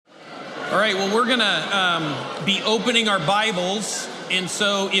All right, well, we're going to be opening our Bibles. And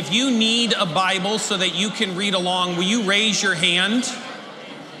so if you need a Bible so that you can read along, will you raise your hand?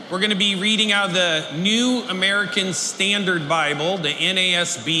 We're going to be reading out of the New American Standard Bible, the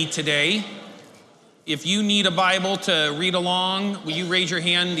NASB today. If you need a Bible to read along, will you raise your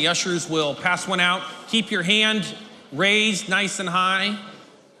hand? The ushers will pass one out. Keep your hand raised nice and high.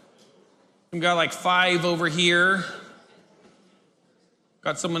 We've got like 5 over here.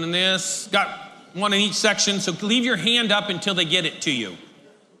 Got someone in this. Got one in each section, so leave your hand up until they get it to you.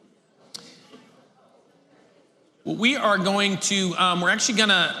 Well, we are going to, we're actually going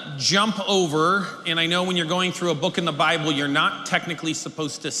to jump over, and I know when you're going through a book in the Bible, you're not technically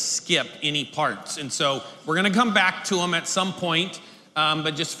supposed to skip any parts. And so we're going to come back to them at some point,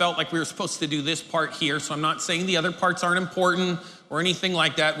 but just felt like we were supposed to do this part here. So I'm not saying the other parts aren't important or anything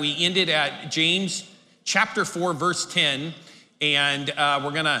like that. We ended at James chapter 4, verse 10. And we're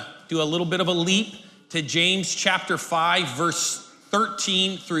going to do a little bit of a leap to James chapter 5, verse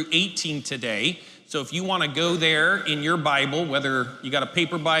 13 through 18 today. So if you want to go there in your Bible, whether you got a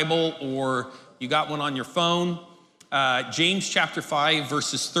paper Bible or you got one on your phone, James chapter 5,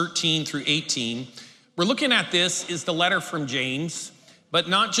 verses 13 through 18. We're looking at this is the letter from James, but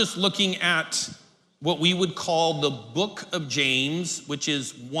not just looking at what we would call the book of James, which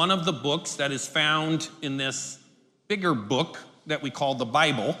is one of the books that is found in this bigger book that we call the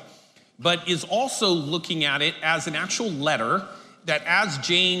Bible, but is also looking at it as an actual letter that as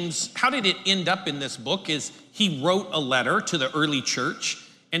James, how did it end up in this book is he wrote a letter to the early church.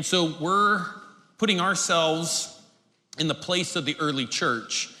 And so we're putting ourselves in the place of the early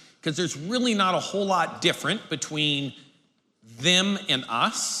church because there's really not a whole lot different between them and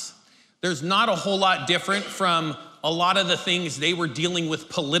us. There's not a whole lot different from a lot of the things they were dealing with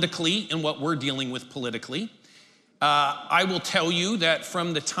politically and what we're dealing with politically. I will tell you that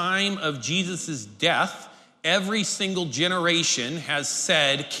from the time of Jesus' death, every single generation has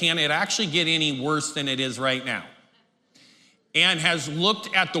said, can it actually get any worse than it is right now? And has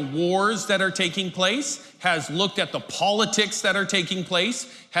looked at the wars that are taking place, has looked at the politics that are taking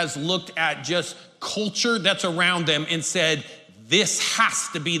place, has looked at just culture that's around them and said, this has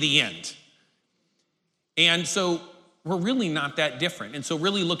to be the end. And so we're really not that different. And so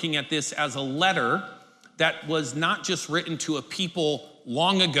really looking at this as a letter that was not just written to a people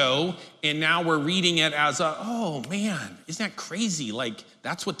long ago, and now we're reading it as oh man, isn't that crazy? Like,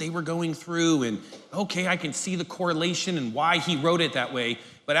 that's what they were going through, and okay, I can see the correlation and why he wrote it that way,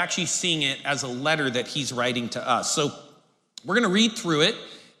 but actually seeing it as a letter that he's writing to us. So we're gonna read through it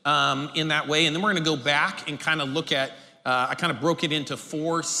in that way, and then we're gonna go back and kind of look at, I kind of broke it into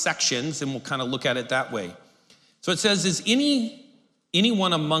 4 sections, and we'll kind of look at it that way. So it says, is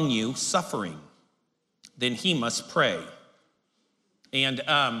anyone among you suffering? Then he must pray. And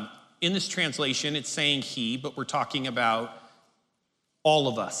in this translation, it's saying he, but we're talking about all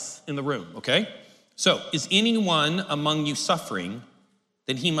of us in the room, okay? So, is anyone among you suffering?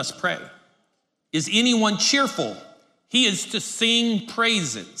 Then he must pray. Is anyone cheerful? He is to sing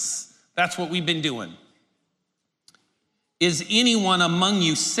praises. That's what we've been doing. Is anyone among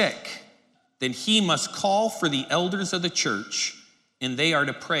you sick? Then he must call for the elders of the church, and they are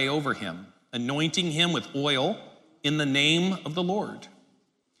to pray over him, anointing him with oil in the name of the Lord.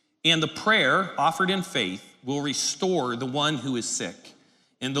 And the prayer offered in faith will restore the one who is sick,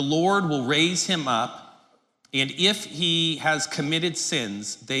 and the Lord will raise him up, and if he has committed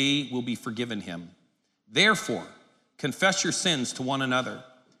sins, they will be forgiven him. Therefore, confess your sins to one another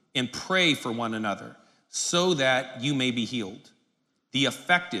and pray for one another so that you may be healed. The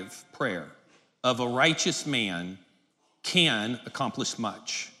effective prayer of a righteous man can accomplish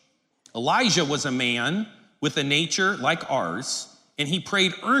much. Elijah was a man with a nature like ours, and he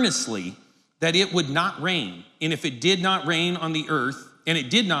prayed earnestly that it would not rain. And if it did not rain on the earth, and it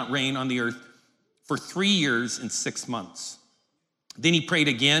did not rain on the earth for 3 years and 6 months. Then he prayed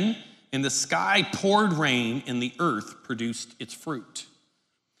again, and the sky poured rain, and the earth produced its fruit.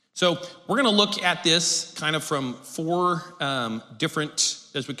 So we're gonna look at this kind of from 4 different,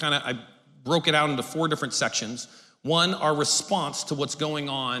 I broke it out into 4 different sections. One, our response to what's going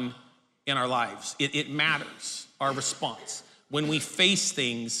on in our lives. It matters, our response. When we face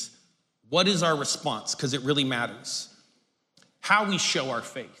things, what is our response? Because it really matters. How we show our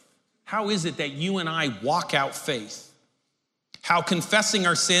faith. How is it that you and I walk out faith? How confessing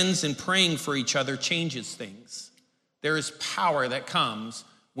our sins and praying for each other changes things. There is power that comes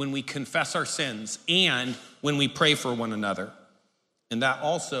when we confess our sins and when we pray for one another. And that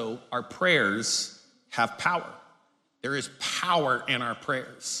also, our prayers have power. There is power in our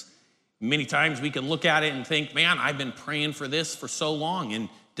prayers. Many times we can look at it and think, man, I've been praying for this for so long, and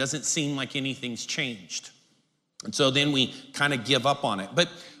Doesn't seem like anything's changed. And so then we kind of give up on it. But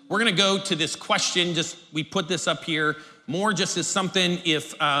we're going to go to this question. We put this up here more just as something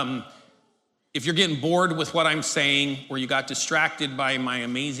if you're getting bored with what I'm saying, or you got distracted by my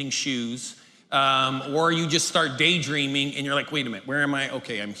amazing shoes, or you just start daydreaming and you're like, wait a minute, where am I?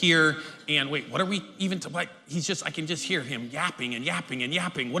 Okay, I'm here. And wait, what are we even, I can just hear him yapping and yapping and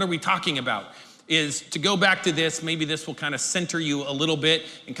yapping. What are we talking about? Is to go back to this, maybe this will kind of center you a little bit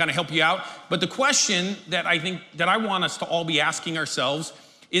and kind of help you out. But the question that I want us to all be asking ourselves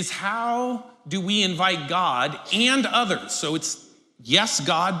is, how do we invite God and others? So it's yes,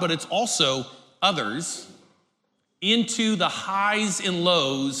 God, but it's also others into the highs and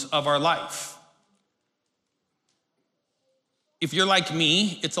lows of our life. If you're like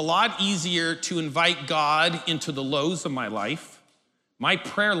me, it's a lot easier to invite God into the lows of my life. My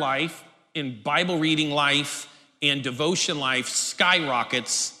prayer life and Bible reading life and devotion life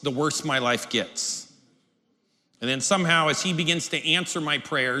skyrockets the worse my life gets. And then somehow, as he begins to answer my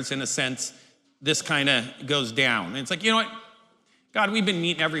prayers, in a sense, this kind of goes down. And it's like, you know what? God, we've been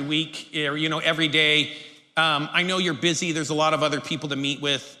meeting every week, every day. I know you're busy. There's a lot of other people to meet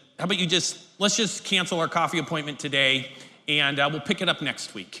with. How about let's just cancel our coffee appointment today, and we'll pick it up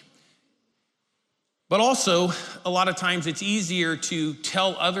next week. But also, a lot of times it's easier to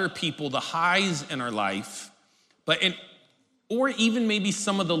tell other people the highs in our life, or even maybe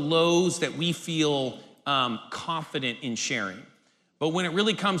some of the lows that we feel confident in sharing. But when it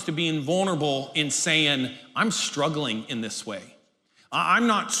really comes to being vulnerable in saying, I'm struggling in this way, I'm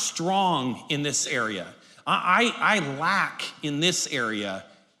not strong in this area, I lack in this area,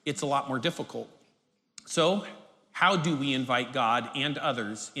 it's a lot more difficult. So how do we invite God and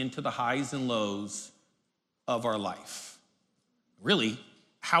others into the highs and lows of our life? Really,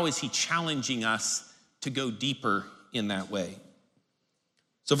 how is he challenging us to go deeper in that way?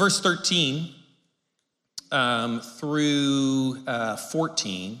 So verse 13 through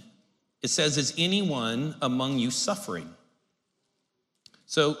 14, it says, is anyone among you suffering?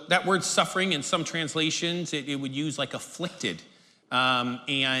 So that word suffering, in some translations, it would use like afflicted.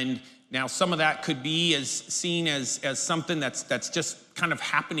 And now some of that could be seen as something that's just kind of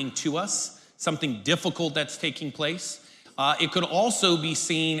happening to us, something difficult that's taking place. It could also be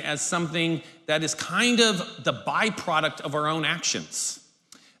seen as something that is kind of the byproduct of our own actions.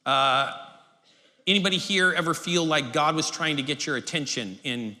 Anybody here ever feel like God was trying to get your attention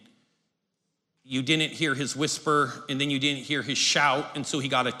and you didn't hear his whisper, and then you didn't hear his shout, and so he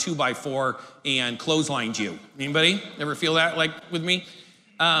got a 2x4 and clotheslined you? Anybody ever feel that like with me?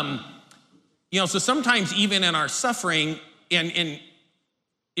 So sometimes even in our suffering, and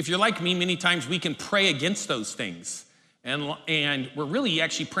if you're like me, many times we can pray against those things. And we're really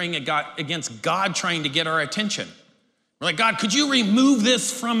actually praying against God trying to get our attention. We're like, God, could you remove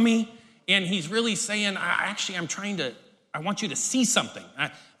this from me? And he's really saying, I want you to see something.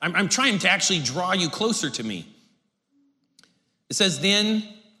 I'm trying to actually draw you closer to me. It says, then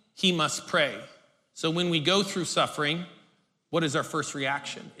he must pray. So when we go through suffering, what is our first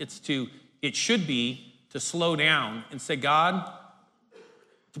reaction? It should be to slow down and say, God,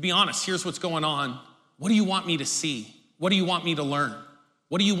 to be honest, here's what's going on. What do you want me to see? What do you want me to learn?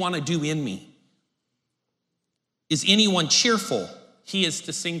 What do you want to do in me? Is anyone cheerful? He is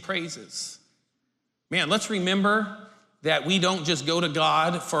to sing praises. Man, let's remember that we don't just go to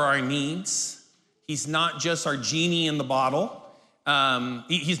God for our needs. He's not just our genie in the bottle.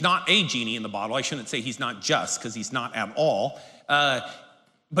 He's not a genie in the bottle. I shouldn't say he's not just, because he's not at all.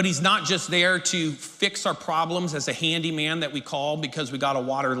 But he's not just there to fix our problems as a handyman that we call because we got a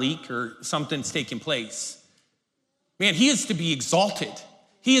water leak or something's taking place. Man, he is to be exalted.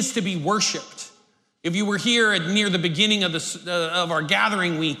 He is to be worshiped. If you were here near the beginning of our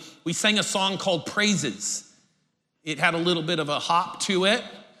gathering, we sang a song called Praises. It had a little bit of a hop to it,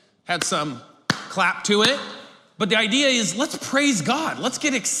 had some clap to it. But the idea is, let's praise God. Let's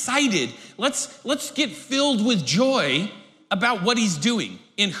get excited. Let's get filled with joy about what he's doing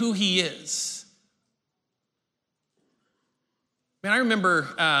and who he is. Man, I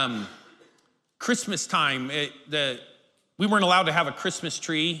remember Christmas time. We weren't allowed to have a Christmas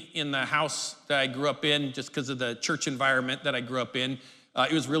tree in the house that I grew up in just because of the church environment that I grew up in.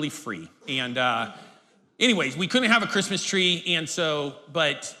 It was really free. And anyways, we couldn't have a Christmas tree,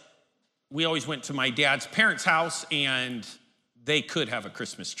 but we always went to my dad's parents' house, and they could have a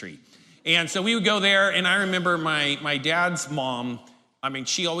Christmas tree. And so we would go there, and I remember my dad's mom,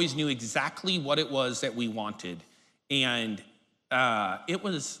 she always knew exactly what it was that we wanted. And I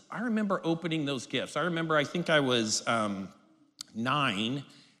remember opening those gifts. I think I was 9,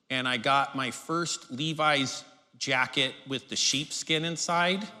 and I got my first Levi's jacket with the sheepskin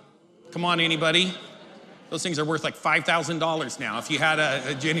inside. Come on, anybody? Those things are worth like $5,000 now. If you had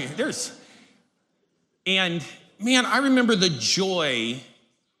a genuine, and man, I remember the joy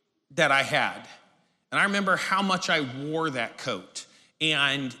that I had. And I remember how much I wore that coat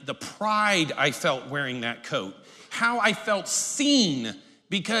and the pride I felt wearing that coat, how I felt seen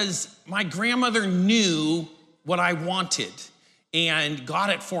because my grandmother knew what I wanted and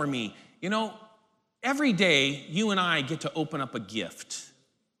got it for me. You know, every day you and I get to open up a gift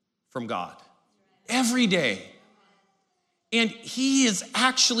from God. Every day. And he is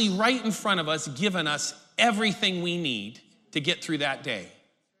actually right in front of us, giving us everything we need to get through that day.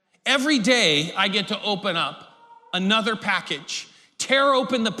 Every day I get to open up another package, tear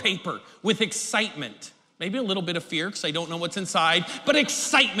open the paper with excitement, maybe a little bit of fear because I don't know what's inside, but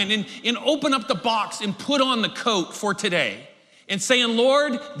excitement, and open up the box and put on the coat for today and saying,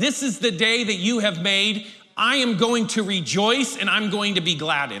 Lord, this is the day that you have made. I am going to rejoice and I'm going to be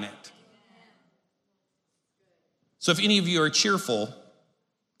glad in it. So if any of you are cheerful,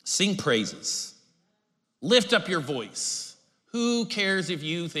 sing praises, lift up your voice. Who cares if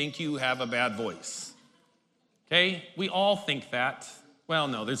you think you have a bad voice? Okay, we all think that. Well,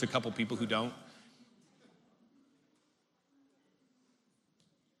 no, there's a couple people who don't.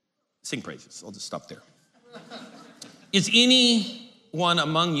 Sing praises, I'll just stop there. Is anyone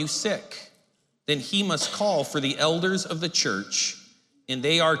among you sick? Then he must call for the elders of the church, and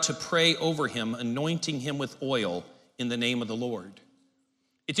they are to pray over him, anointing him with oil in the name of the Lord.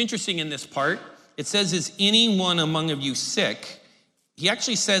 It's interesting in this part, it says, is anyone among you sick? He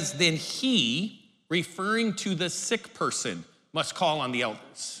actually says, then he, referring to the sick person, must call on the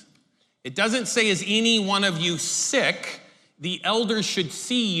elders. It doesn't say, is any one of you sick? The elders should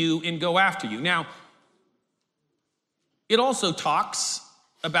see you and go after you. Now, it also talks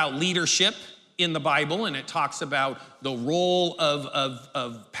about leadership in the Bible, and it talks about the role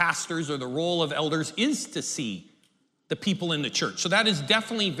of pastors, or the role of elders is to see the people in the church. So that is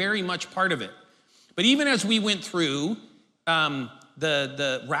definitely very much part of it. But even as we went through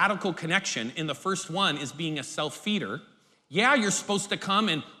the radical connection, in the first one is being a self-feeder. Yeah, you're supposed to come,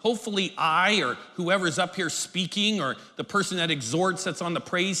 and hopefully I, or whoever's up here speaking, or the person that exhorts that's on the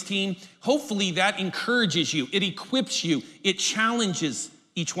praise team, hopefully that encourages you, it equips you, it challenges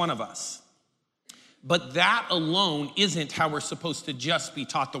each one of us. But that alone isn't how we're supposed to just be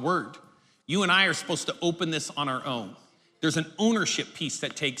taught the word. You and I are supposed to open this on our own. There's an ownership piece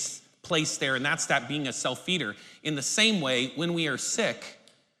that takes place there, and that's that being a self-feeder. In the same way, when we are sick,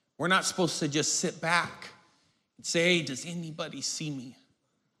 we're not supposed to just sit back and say, hey, does anybody see me?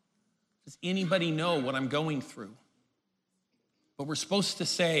 Does anybody know what I'm going through? But we're supposed to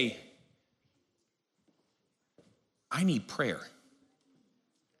say, I need prayer.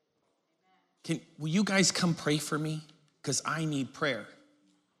 Will you guys come pray for me? Because I need prayer.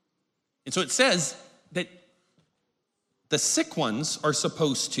 And so it says that the sick ones are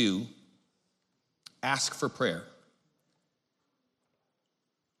supposed to ask for prayer.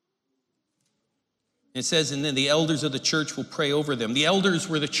 It says, and then the elders of the church will pray over them. The elders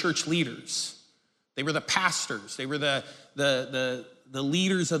were the church leaders. They were the pastors. They were the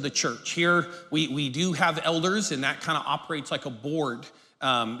leaders of the church. Here we do have elders, and that kind of operates like a board.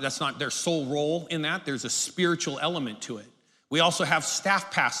 That's not their sole role in that. There's a spiritual element to it. We also have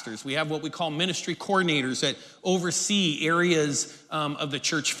staff pastors. We have what we call ministry coordinators that oversee areas of the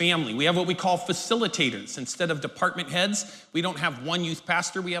church family. We have what we call facilitators. Instead of department heads, we don't have one youth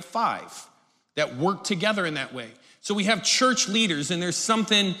pastor, we have 5 that work together in that way. So we have church leaders, and there's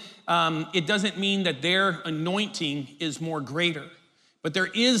something, it doesn't mean that their anointing is more greater, but there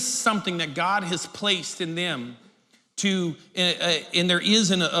is something that God has placed in them to, and there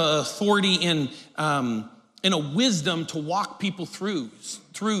is an authority and a wisdom to walk people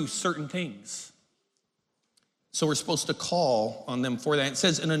through certain things. So we're supposed to call on them for that. It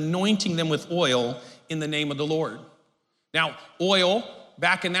says, and anointing them with oil in the name of the Lord. Now, oil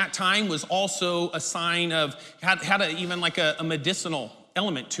back in that time was also a sign of, had even like a medicinal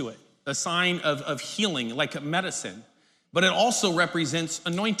element to it, a sign of healing, like a medicine. But it also represents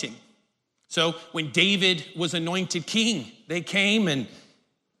anointing. So when David was anointed king, they came and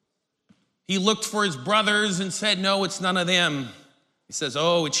he looked for his brothers and said, no, it's none of them. He says,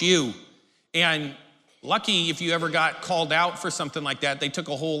 oh, it's you. And lucky if you ever got called out for something like that, they took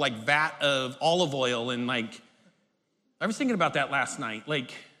a whole like vat of olive oil and like, I was thinking about that last night.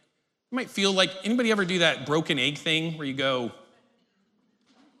 Like, you might feel like, anybody ever do that broken egg thing where you go,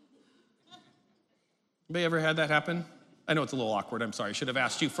 anybody ever had that happen? I know it's a little awkward, I'm sorry, I should have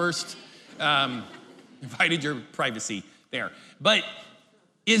asked you first. Invited your privacy there. But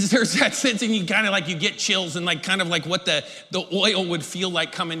there's that sense, and you kind of like, you get chills and like kind of like what the oil would feel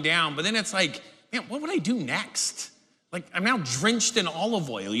like coming down. But then it's like, man, what would I do next? Like, I'm now drenched in olive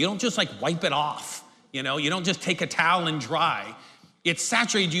oil. You don't just like wipe it off, you don't just take a towel and dry. It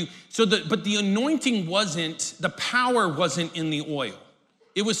saturated you. But the anointing the power wasn't in the oil.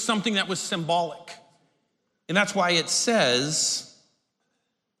 It was something that was symbolic. And that's why it says,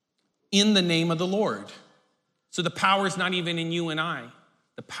 in the name of the Lord. So the power is not even in you and I.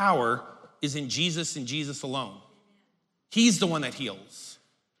 The power is in Jesus and Jesus alone. He's the one that heals.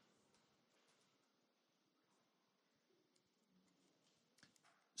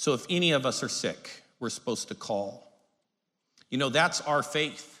 So if any of us are sick, we're supposed to call. That's our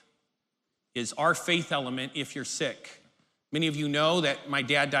faith, is our faith element if you're sick. Many of you know that my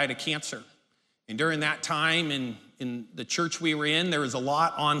dad died of cancer. And during that time in the church we were in, there was a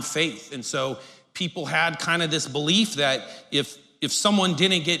lot on faith. And so people had kind of this belief that if someone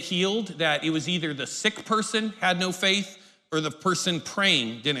didn't get healed, that it was either the sick person had no faith or the person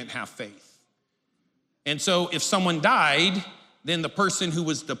praying didn't have faith. And so if someone died, then the person who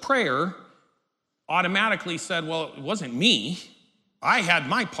was the prayer automatically said, well, it wasn't me. I had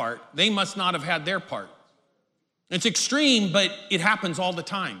my part. They must not have had their part. It's extreme, but it happens all the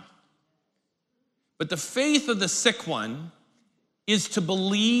time. But the faith of the sick one is to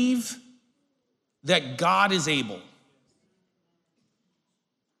believe that God is able.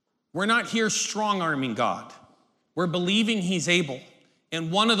 We're not here strong-arming God. We're believing he's able.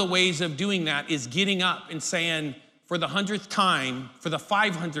 And one of the ways of doing that is getting up and saying, for the 100th time, for the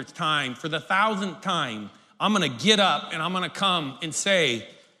 500th time, for the 1,000th time, I'm going to get up and I'm going to come and say,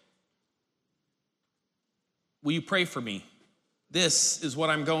 will you pray for me? This is what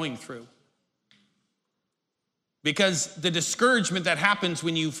I'm going through. Because the discouragement that happens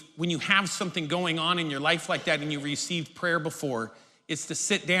when you have something going on in your life like that and you received prayer before, is to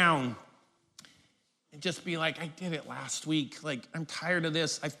sit down and just be like, I did it last week. Like, I'm tired of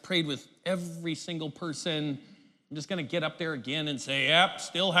this. I've prayed with every single person. I'm just going to get up there again and say, yep,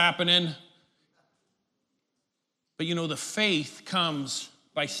 still happening. But the faith comes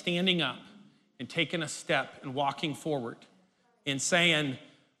by standing up and taking a step and walking forward and saying,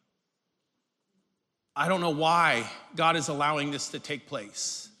 I don't know why God is allowing this to take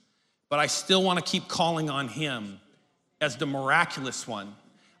place, but I still want to keep calling on him as the miraculous one.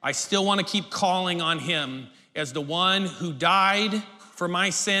 I still want to keep calling on him as the one who died for my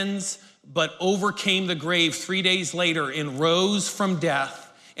sins, but overcame the grave 3 days later and rose from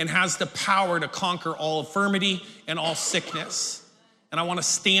death and has the power to conquer all infirmity and all sickness. And I want to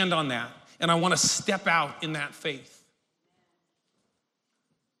stand on that, and I want to step out in that faith.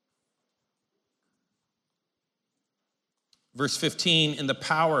 Verse 15, and the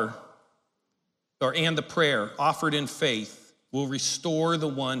prayer offered in faith will restore the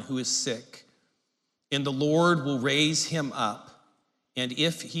one who is sick, and the Lord will raise him up. And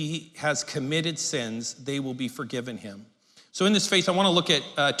if he has committed sins, they will be forgiven him. So in this faith, I want to look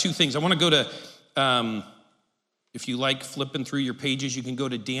at two things. I want to go to, if you like flipping through your pages, you can go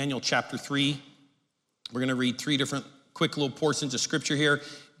to Daniel chapter 3. We're going to read three different quick little portions of scripture here.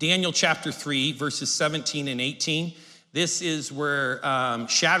 Daniel chapter 3, verses 17 and 18. This is where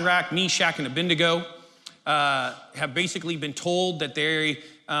Shadrach, Meshach, and Abednego have basically been told that they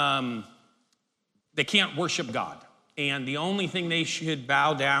can't worship God. And the only thing they should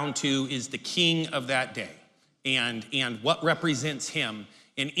bow down to is the king of that day and what represents him.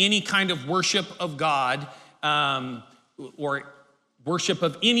 And any kind of worship of God or worship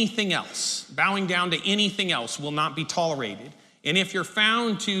of anything else, bowing down to anything else will not be tolerated. And if you're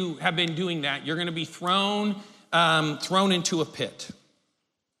found to have been doing that, you're going to be thrown into a pit.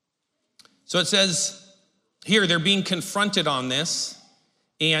 So it says here, they're being confronted on this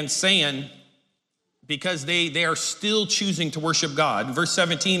and saying, because they are still choosing to worship God. In verse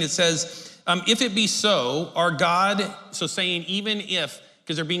 17, it says, if it be so, our God, so saying even if,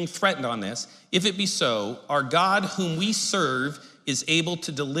 because they're being threatened on this, if it be so, our God whom we serve is able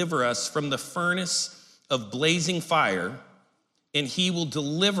to deliver us from the furnace of blazing fire, and he will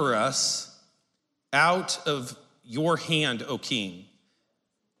deliver us out of your hand, O king.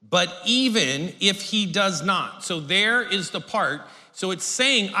 But even if he does not, so there is the part. So it's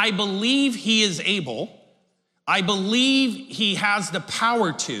saying, I believe he is able. I believe he has the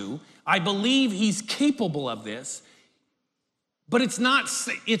power to. I believe he's capable of this. But it's not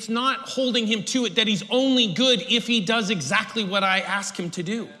holding him to it that he's only good if he does exactly what I ask him to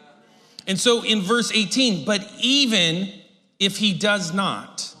do. And so in verse 18, but even if he does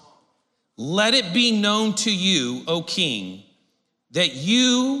not, let it be known to you, O king, that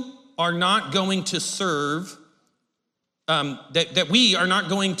you are not going to serve that we are not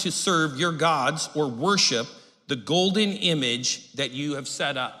going to serve your gods or worship the golden image that you have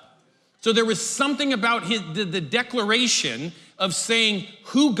set up. So there was something about the declaration of saying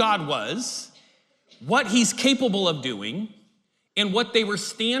who God was, what he's capable of doing, and what they were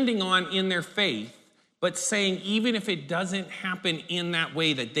standing on in their faith, but saying even if it doesn't happen in that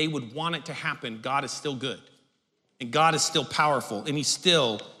way that they would want it to happen, God is still good, and God is still powerful, and he's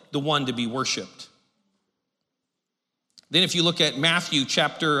still the one to be worshiped. Then if you look at Matthew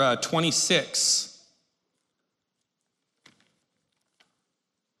chapter 26,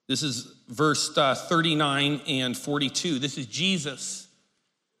 this is verse 39 and 42. This is Jesus.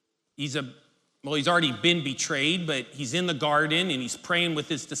 He's already been betrayed, but he's in the garden and he's praying with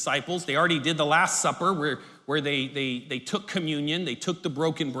his disciples. They already did the Last Supper where they took communion, they took the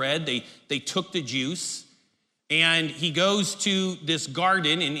broken bread, they took the juice, and he goes to this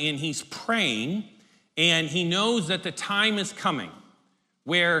garden and he's praying, and he knows that the time is coming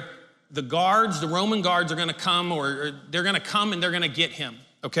where the Roman guards are gonna come, or they're gonna come and they're gonna get him,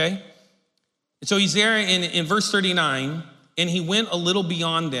 okay? And so he's there in verse 39, and he went a little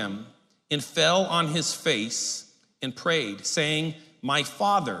beyond them and fell on his face and prayed, saying, "My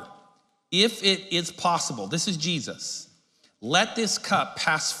Father, if it is possible," this is Jesus, "let this cup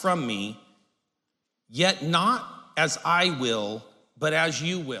pass from me, yet not as I will, but as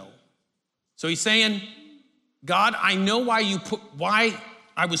you will." So he's saying, God, I know why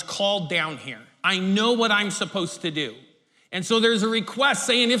I was called down here. I know what I'm supposed to do. And so there's a request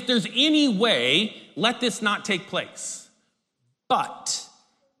saying, if there's any way, let this not take place. But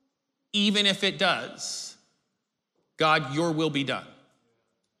even if it does, God, your will be done.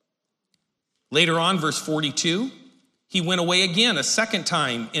 Later on, verse 42, he went away again a second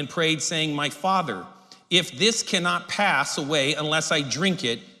time and prayed, saying, "My Father, if this cannot pass away unless I drink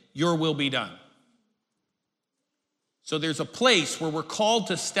it, your will be done." So there's a place where we're called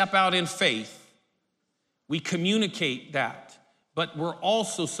to step out in faith. We communicate that, but we're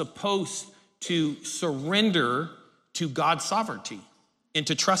also supposed to surrender to God's sovereignty and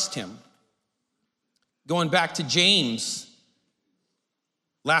to trust him. Going back to James,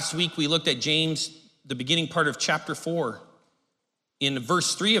 last week we looked at James, the beginning part of chapter 4. In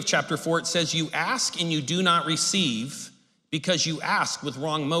verse 3 of chapter 4, it says, "You ask and you do not receive because you ask with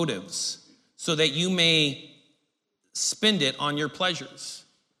wrong motives, so that you may spend it on your pleasures."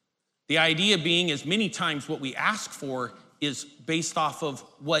 The idea being is many times what we ask for is based off of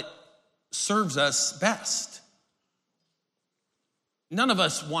what serves us best. None of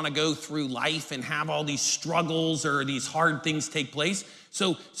us want to go through life and have all these struggles or these hard things take place.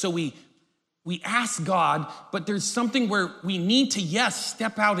 So we ask God, but there's something where we need to, yes,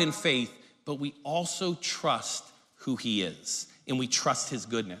 step out in faith, but we also trust who he is, and we trust his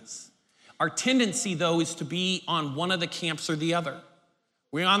goodness. Our tendency, though, is to be on one of the camps or the other.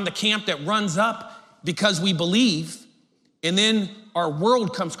 We're on the camp that runs up because we believe, and then our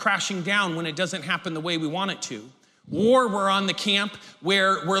world comes crashing down when it doesn't happen the way we want it to. Or we're on the camp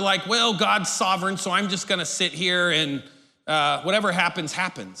where we're like, well, God's sovereign, so I'm just gonna sit here and whatever happens,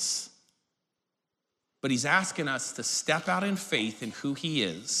 happens. But he's asking us to step out in faith in who he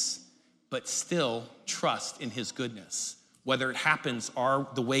is, but still trust in his goodness, whether it happens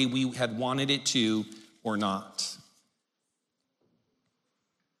the way we had wanted it to or not.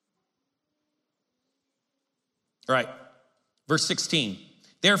 All right, verse 16.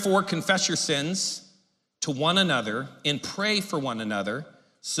 "Therefore, confess your sins to one another and pray for one another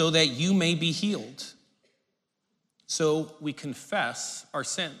so that you may be healed." So we confess our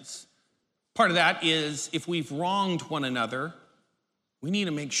sins. Part of that is if we've wronged one another, we need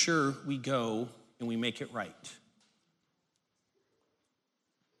to make sure we go and we make it right.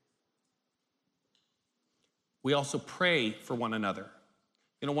 We also pray for one another.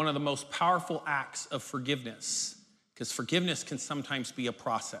 You know, one of the most powerful acts of forgiveness, because forgiveness can sometimes be a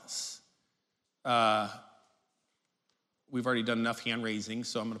process. We've already done enough hand raising,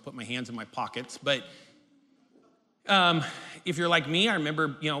 so I'm gonna put my hands in my pockets. But if you're like me, I remember,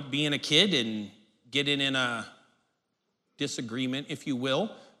 being a kid and getting in a disagreement, if you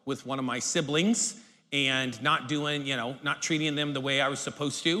will, with one of my siblings, and not treating them the way I was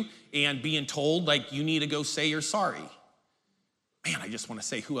supposed to, and being told, like, you need to go say you're sorry. Man, I just want to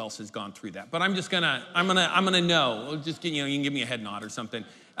say who else has gone through that. But I'm gonna know. Just you can give me a head nod or something.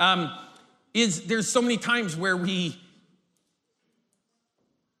 There's so many times where we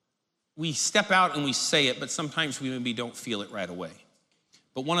step out and we say it, but sometimes we maybe don't feel it right away.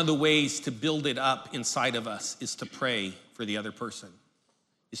 But one of the ways to build it up inside of us is to pray for the other person,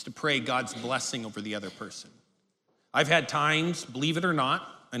 is to pray God's blessing over the other person. I've had times, believe it or not,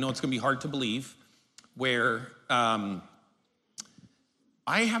 I know it's gonna be hard to believe, where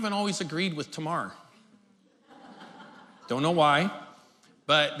I haven't always agreed with Tamar. Don't know why,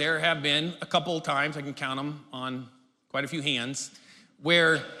 but there have been a couple of times, I can count them on quite a few hands,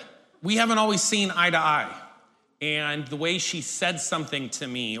 where we haven't always seen eye to eye. And the way she said something to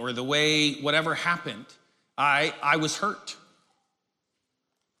me or the way whatever happened, I was hurt.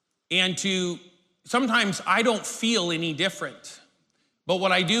 And sometimes I don't feel any different. But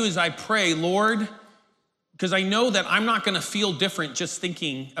what I do is I pray, Lord, because I know that I'm not going to feel different just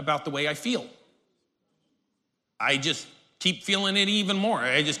thinking about the way I feel. I just keep feeling it even more.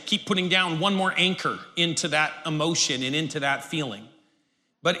 I just keep putting down one more anchor into that emotion and into that feeling.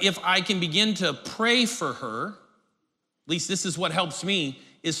 But if I can begin to pray for her, at least this is what helps me,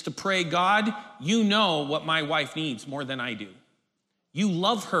 is to pray, God, you know what my wife needs more than I do. You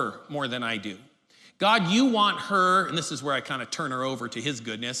love her more than I do. God, you want her, and this is where I kind of turn her over to his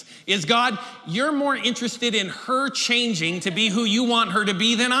goodness, is God, you're more interested in her changing to be who you want her to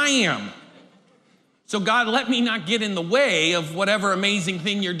be than I am. So God, let me not get in the way of whatever amazing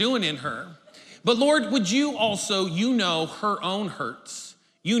thing you're doing in her. But Lord, would you also, you know her own hurts.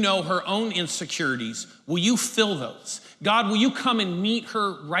 You know her own insecurities. Will you fill those? God, will you come and meet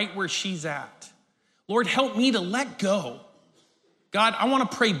her right where she's at? Lord, help me to let go. God, I want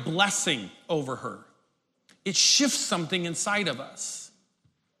to pray blessing over her. It shifts something inside of us.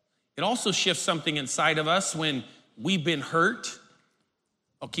 It also shifts something inside of us when we've been hurt.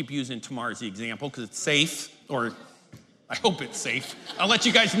 I'll keep using Tamar as the example because it's safe, or I hope it's safe. I'll let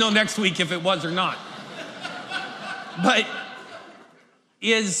you guys know next week if it was or not. But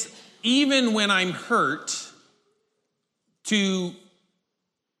is even when I'm hurt, to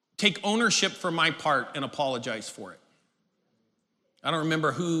take ownership for my part and apologize for it. I don't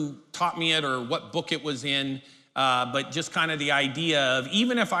remember who taught me it or what book it was in, but just kind of the idea of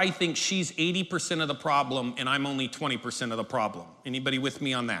even if I think she's 80% of the problem and I'm only 20% of the problem. Anybody with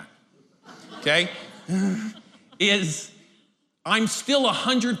me on that? Okay? Is I'm still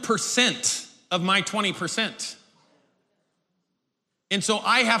 100% of my 20%. And so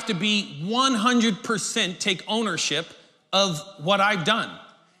I have to be 100% take ownership of what I've done.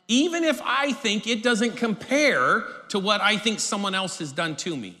 Even if I think it doesn't compare to what I think someone else has done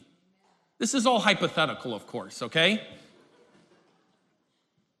to me. This is all hypothetical, of course, okay?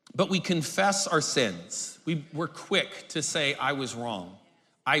 But we confess our sins. We're quick to say, I was wrong.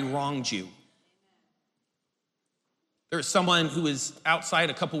 I wronged you. There was someone who was outside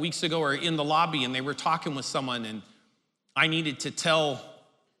a couple weeks ago or in the lobby, and they were talking with someone, and I needed to tell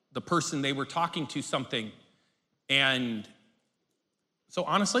the person they were talking to something. And so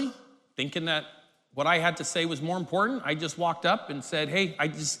honestly, thinking that what I had to say was more important, I just walked up and said, hey,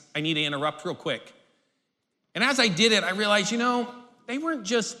 I need to interrupt real quick. And as I did it, I realized, they weren't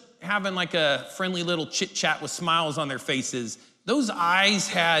just having like a friendly little chit chat with smiles on their faces. Those eyes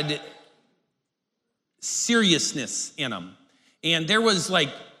had seriousness in them. And there was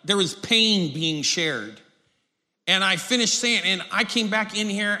pain being shared. And I finished saying, and I came back in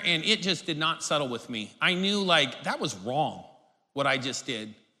here and it just did not settle with me. I knew that was wrong, what I just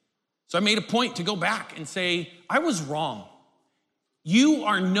did. So I made a point to go back and say, I was wrong. You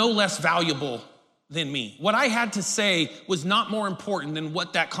are no less valuable than me. What I had to say was not more important than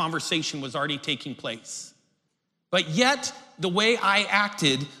what that conversation was already taking place. But yet, the way I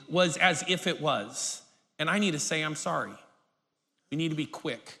acted was as if it was. And I need to say, I'm sorry. We need to be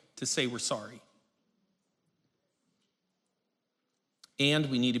quick to say we're sorry. And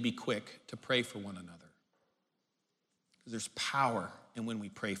we need to be quick to pray for one another. Because there's power in when we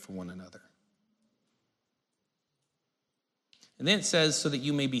pray for one another. And then it says, so that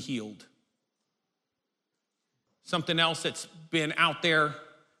you may be healed. Something else that's been out there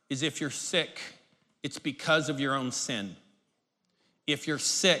is if you're sick, it's because of your own sin. If you're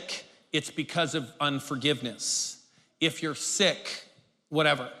sick, it's because of unforgiveness. If you're sick,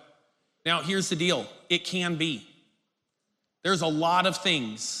 whatever. Now, here's the deal. It can be. There's a lot of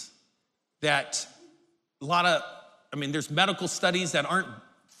things that, there's medical studies that aren't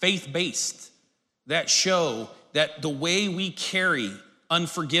faith-based that show that the way we carry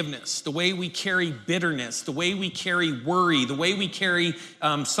unforgiveness, the way we carry bitterness, the way we carry worry, the way we carry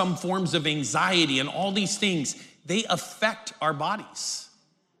some forms of anxiety and all these things, they affect our bodies.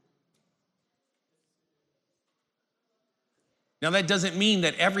 Now, that doesn't mean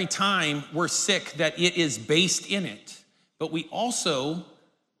that every time we're sick that it is based in it. But we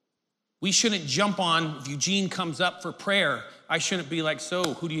shouldn't jump on, if Eugene comes up for prayer, I shouldn't be like, so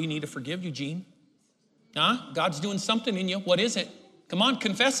who do you need to forgive, Eugene? Huh? God's doing something in you. What is it? Come on,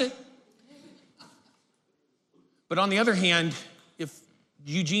 confess it. But on the other hand, if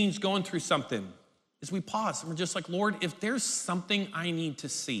Eugene's going through something is we pause and we're just like, Lord, if there's something I need to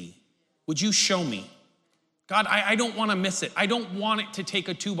see, would you show me? God, I don't want to miss it. I don't want it to take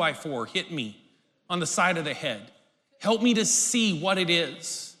a 2x4, hit me on the side of the head. Help me to see what it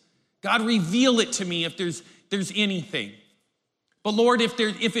is. God, reveal it to me if there's anything. But Lord, if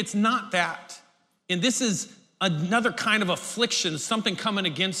it's not that, and this is another kind of affliction, something coming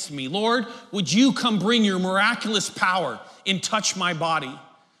against me, Lord, would you come bring your miraculous power and touch my body?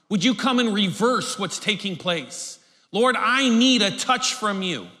 Would you come and reverse what's taking place? Lord, I need a touch from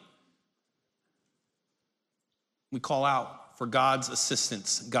you. We call out for God's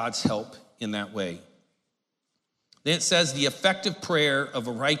assistance, God's help in that way. Then it says, the effective prayer of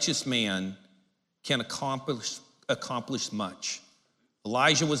a righteous man can accomplish much.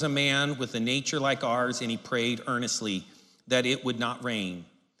 Elijah was a man with a nature like ours, and he prayed earnestly that it would not rain.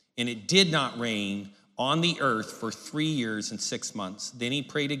 And it did not rain on the earth for 3 years and 6 months. Then he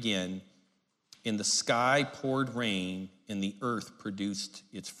prayed again, and the sky poured rain, and the earth produced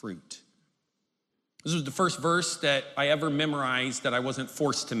its fruit. This was the first verse that I ever memorized that I wasn't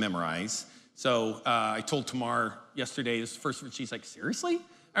forced to memorize. So I told Tamar yesterday, this is the first verse. She's like, seriously?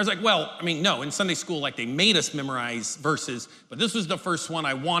 I was like, well, I mean, no, in Sunday school, like they made us memorize verses, but this was the first one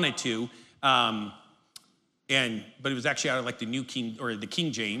I wanted to. But it was actually out of like the New King, or the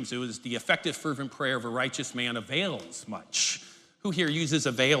King James. It was the effective fervent prayer of a righteous man avails much. Who here uses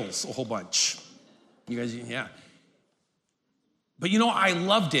avails a whole bunch? You guys, yeah. But you know, I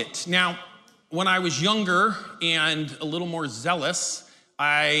loved it. Now, when I was younger and a little more zealous,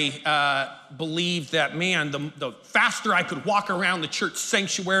 I believed that, man, the faster I could walk around the church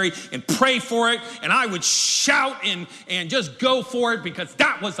sanctuary and pray for it, and I would shout and just go for it because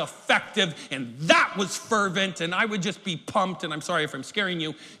that was effective and that was fervent, and I would just be pumped, and I'm sorry if I'm scaring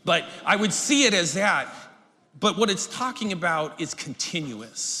you, but I would see it as that. But what it's talking about is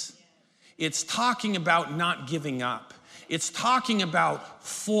continuous. It's talking about not giving up. It's talking about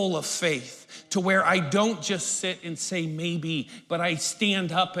full of faith, to where I don't just sit and say maybe, but I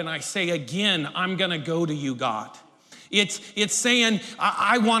stand up and I say again, I'm gonna go to you, God. It's saying,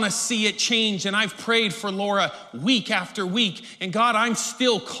 I wanna see it change, and I've prayed for Laura week after week, and God, I'm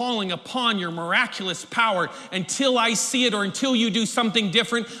still calling upon your miraculous power. Until I see it or until you do something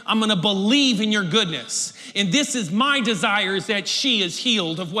different, I'm gonna believe in your goodness. And this is my desire, is that she is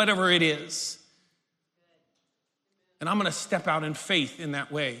healed of whatever it is. And I'm gonna step out in faith in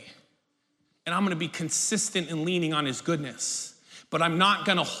that way. And I'm gonna be consistent in leaning on his goodness. But I'm not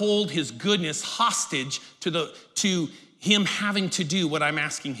gonna hold his goodness hostage to him having to do what I'm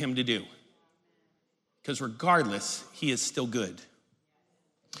asking him to do. Because regardless, he is still good.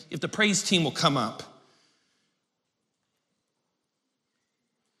 If the praise team will come up.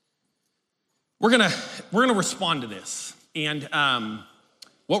 We're gonna respond to this. And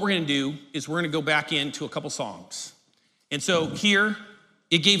what we're gonna do is we're gonna go back into a couple songs. And so here,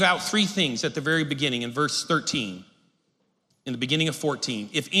 it gave out 3 things at the very beginning in verse 13, in the beginning of 14.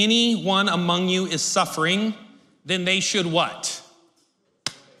 If anyone among you is suffering, then they should what?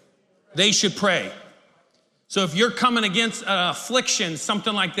 They should pray. So if you're coming against an affliction,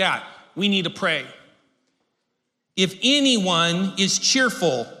 something like that, we need to pray. If anyone is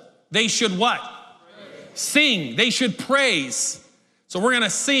cheerful, they should what? Praise. Sing. They should praise. So we're going to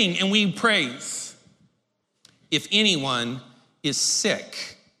sing and we praise. If anyone is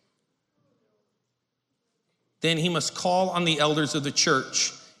sick, then he must call on the elders of the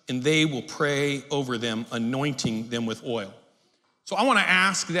church, and they will pray over them, anointing them with oil. So I want to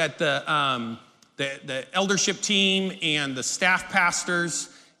ask that the eldership team and the staff pastors,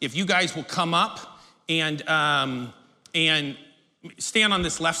 if you guys will come up and stand on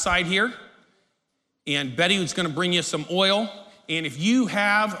this left side here. And Betty is going to bring you some oil. And if you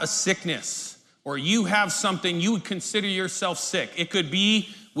have a sickness, or you have something you would consider yourself sick. It could be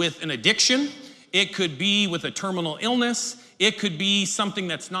with an addiction. It could be with a terminal illness. It could be something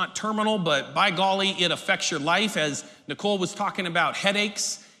that's not terminal, but by golly, it affects your life, as Nicole was talking about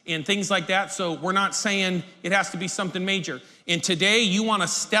headaches and things like that. So we're not saying it has to be something major. And today you want to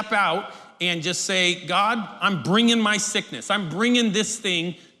step out and just say, God, I'm bringing my sickness. I'm bringing this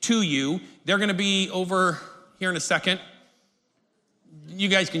thing to you. They're going to be over here in a second. You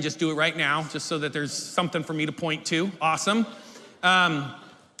guys can just do it right now, just so that there's something for me to point to. Awesome. And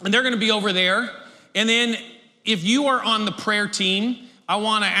they're going to be over there. And then if you are on the prayer team, I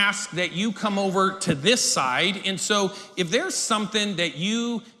want to ask that you come over to this side. And so if there's something that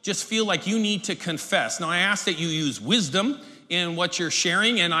you just feel like you need to confess, now I ask that you use wisdom in what you're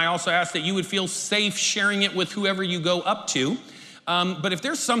sharing. And I also ask that you would feel safe sharing it with whoever you go up to. But if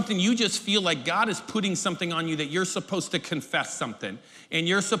there's something you just feel like God is putting something on you that you're supposed to confess something, and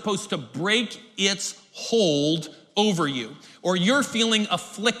you're supposed to break its hold over you, or you're feeling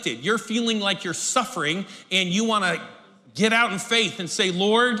afflicted, you're feeling like you're suffering, and you want to get out in faith and say,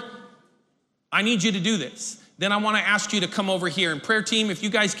 Lord, I need you to do this, then I want to ask you to come over here. And prayer team, if you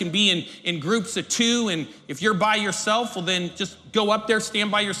guys can be in groups of 2, and if you're by yourself, well, then just go up there, stand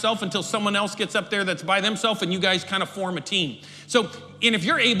by yourself until someone else gets up there that's by themselves, and you guys kind of form a team. So, and if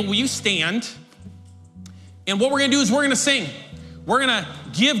you're able, will you stand? And what we're going to do is we're going to sing. We're going to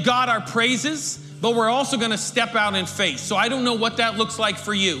give God our praises, but we're also going to step out in faith. So I don't know what that looks like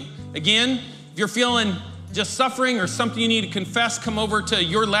for you. Again, if you're feeling just suffering or something you need to confess, come over to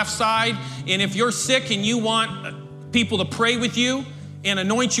your left side. And if you're sick and you want people to pray with you and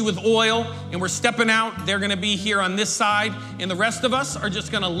anoint you with oil, and we're stepping out, they're going to be here on this side. And the rest of us are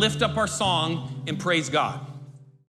just going to lift up our song and praise God.